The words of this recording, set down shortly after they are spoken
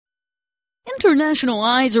International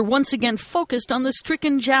eyes are once again focused on the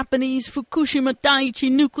stricken Japanese Fukushima Dai-ichi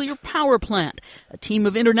nuclear power plant. A team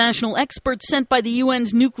of international experts sent by the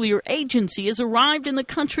UN's nuclear agency has arrived in the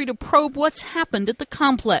country to probe what's happened at the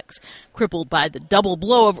complex, crippled by the double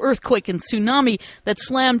blow of earthquake and tsunami that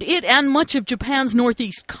slammed it and much of Japan's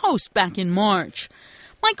northeast coast back in March.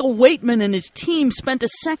 Michael WEIGHTMAN and his team spent a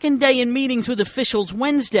second day in meetings with officials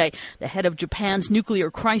Wednesday. The head of Japan's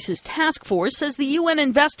Nuclear Crisis Task Force says the UN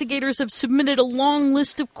investigators have submitted a long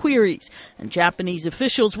list of queries, and Japanese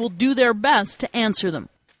officials will do their best to answer them.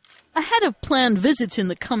 Ahead of planned visits in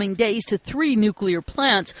the coming days to 3 nuclear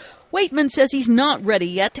plants, WEIGHTMAN says he's not ready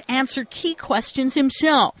yet to answer key questions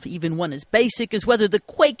himself, even one as basic as whether the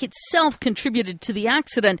quake itself contributed to the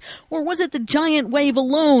accident, or was it the giant wave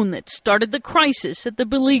alone that started the crisis at the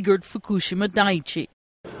beleaguered Fukushima Dai-ichi.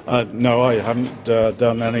 No, I haven't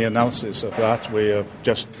done any analysis of that. We have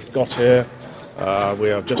just got here. We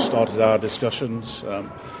have just started our discussions.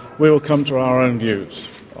 We will come to our own views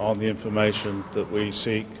on the information that we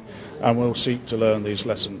seek, and we'll seek to learn these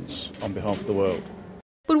lessons on behalf of the world.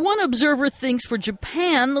 But one observer thinks for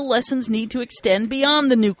Japan, the lessons need to extend beyond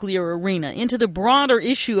the nuclear arena into the broader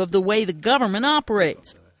issue of the way the government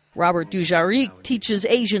operates. Robert DUJARRIC teaches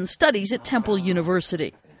Asian studies at Temple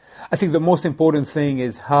University. I think the most important thing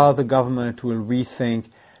is how the government will rethink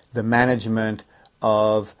the management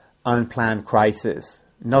of unplanned crises,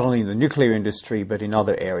 not only in the nuclear industry but in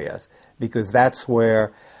other areas, because that's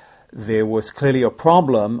where there was clearly a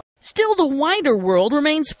problem. Still, the wider world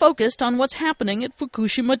remains focused on what's happening at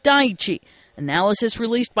Fukushima Dai-ichi. Analysis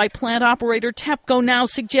released by plant operator TEPCO now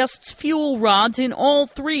suggests fuel rods in all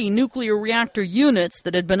 3 nuclear reactor units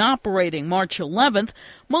that had been operating March 11th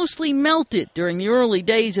mostly melted during the early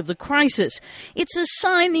days of the crisis. It's a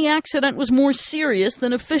sign the accident was more serious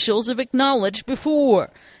than officials have acknowledged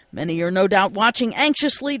before. Many are no doubt watching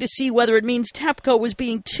anxiously to see whether it means TEPCO was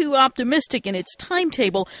being too optimistic in its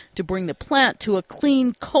timetable to bring the plant to a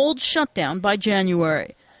clean, cold shutdown by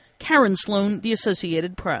January. Karen Sloan, The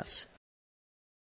Associated Press.